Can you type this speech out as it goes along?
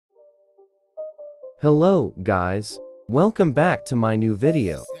Hello, guys. Welcome back to my new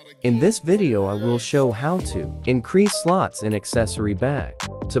video. In this video I will show how to increase slots in accessory bag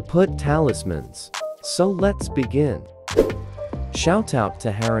to put talismans. So let's begin. Shout out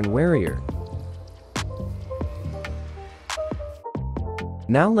to Heron Warrior.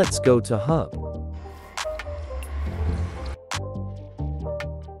 Now let's go to Hub.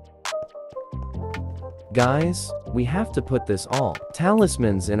 Guys, we have to put this all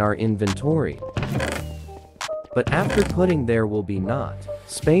talismans in our inventory. But after putting there will be not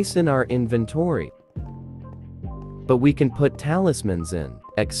space in our inventory. But we can put talismans in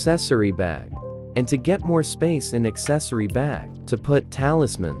accessory bag. And to get more space in accessory bag to put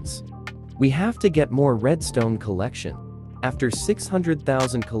talismans, we have to get more redstone collection. After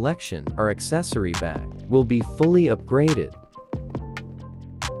 600,000 collection, our accessory bag will be fully upgraded.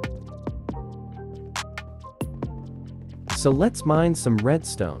 So let's mine some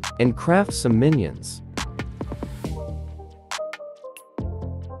redstone and craft some minions.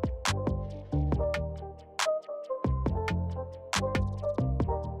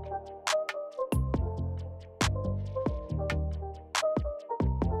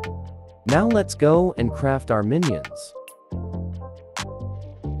 Now let's go and craft our minions.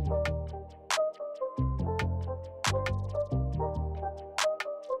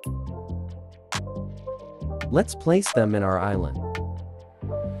 Let's place them in our island.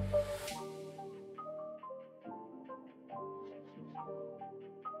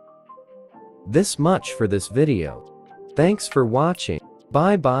 This much for this video. Thanks for watching.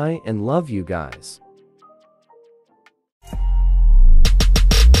 Bye bye and love you guys.